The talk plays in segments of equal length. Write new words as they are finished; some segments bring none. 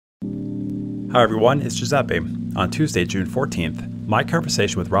Hi everyone, it's Giuseppe. On Tuesday, June 14th, my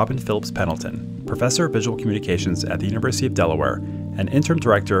conversation with Robyn Phillips-Pendleton, Professor of Visual Communications at the University of Delaware and Interim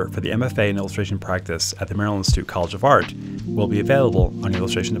Director for the MFA in Illustration Practice at the Maryland Institute College of Art, will be available on the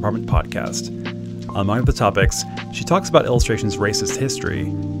Illustration Department podcast. Among the topics, she talks about illustration's racist history,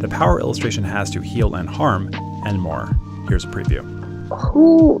 the power illustration has to heal and harm, and more. Here's a preview.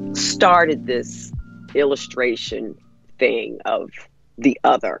 Who started this illustration thing of the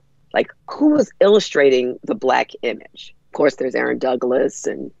other? Like, who was illustrating the Black image? Of course, there's Aaron Douglas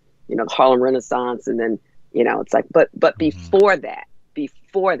and, the Harlem Renaissance. And then, it's like, but before that,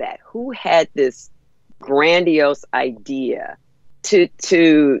 who had this grandiose idea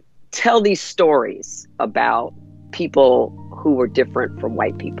to tell these stories about people who were different from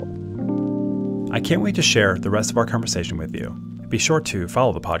white people? I can't wait to share the rest of our conversation with you. Be sure to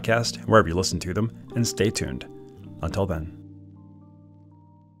follow the podcast wherever you listen to them and stay tuned. Until then.